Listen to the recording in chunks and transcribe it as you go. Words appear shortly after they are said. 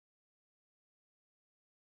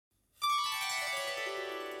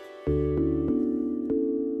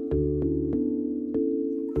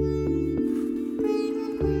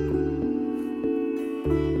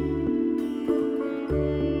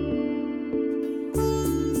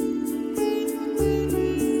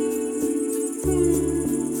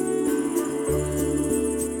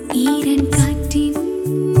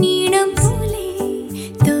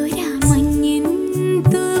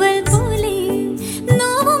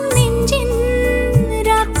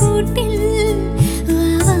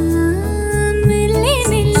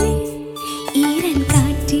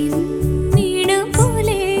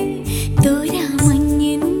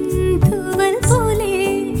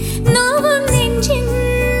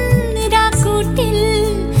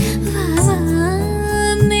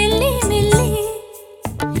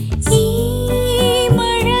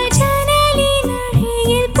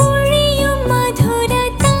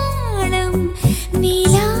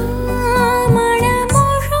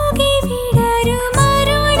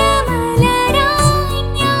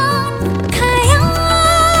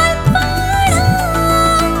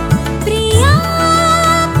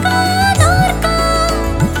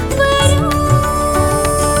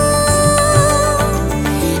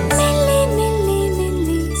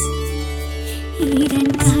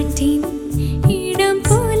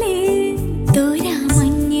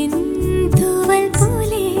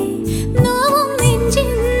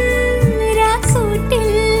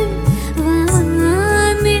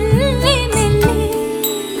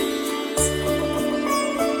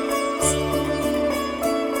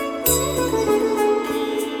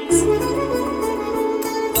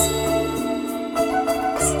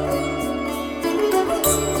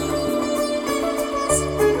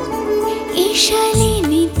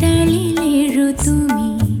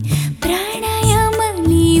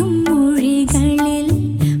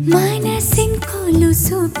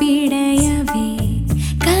പിടയവേ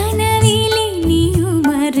കനവിലെ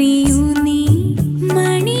നീയുമറിയൂ നീ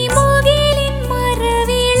മണിമുകിലിൻ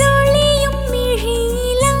മറവിലൊളിയും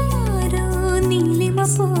മിഴിയിലാരോ നീലിമ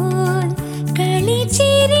പോൽ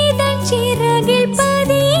കളിച്ചിരിതൻ ചിറകിൽ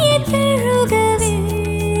പതിയെ തഴുകവേ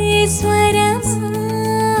സ്വരമാ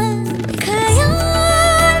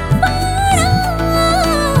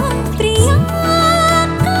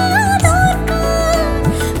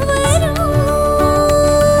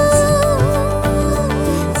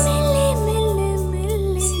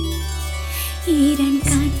ഈരൻ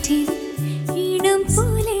കാറ്റിൻ ഈണം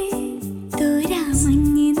പോലെ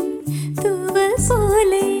തോരാമഞ്ഞിൻ തൂവൽ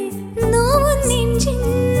പോലെ നോവും നെഞ്ചിൻ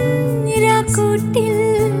രാക്കൂട്ടിൽ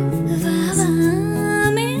വാവാ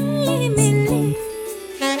മെല്ലെ മെല്ലെ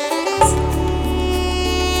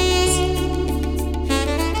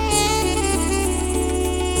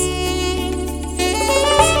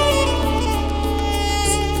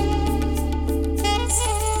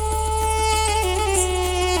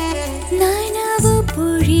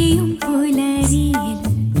പൊഴിയും പുലരിയിൽ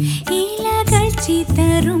ഇലകൾ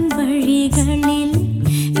ചിതറും വഴികളിൽ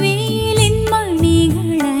വെയിലിൻ മണികൾ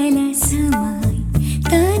അലസമായി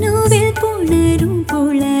തനുവിൽ പുണരും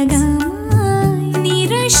പുളകമായി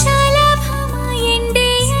നിറശലഭമായി എൻ്റെ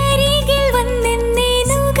അരികിൽ വന്നെന്നെ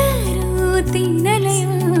നുകരൂ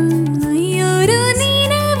തിന്നലയായി ഒരു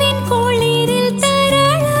നിലവിൻ കുളിരിൽ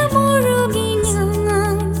തരളമൊഴുകി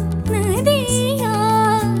ഞാൻ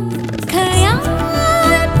നദിയായി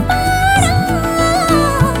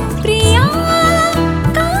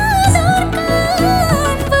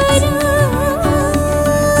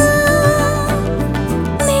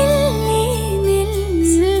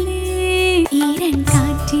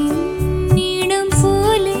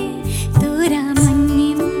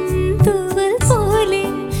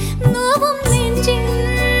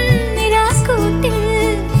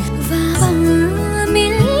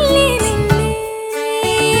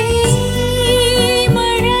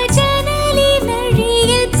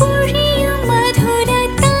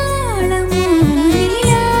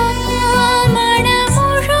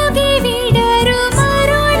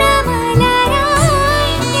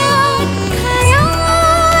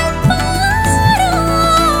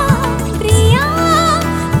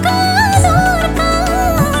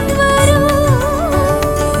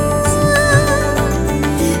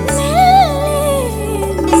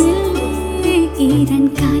ഈരൻ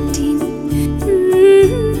കാറ്റിൻ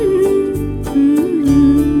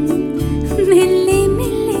മെല്ലെ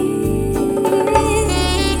മെല്ലെ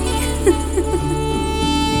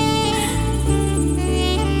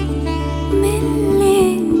മെല്ലെ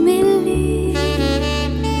മെല്ലെ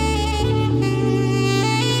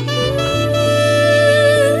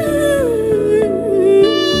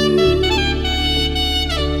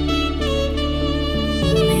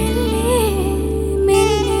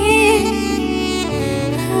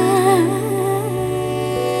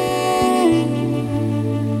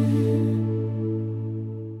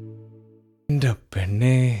എൻ്റെ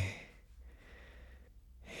പെണ്ണേ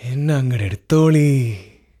എന്നെ അങ്ങോട്ട് എടുത്തോളി.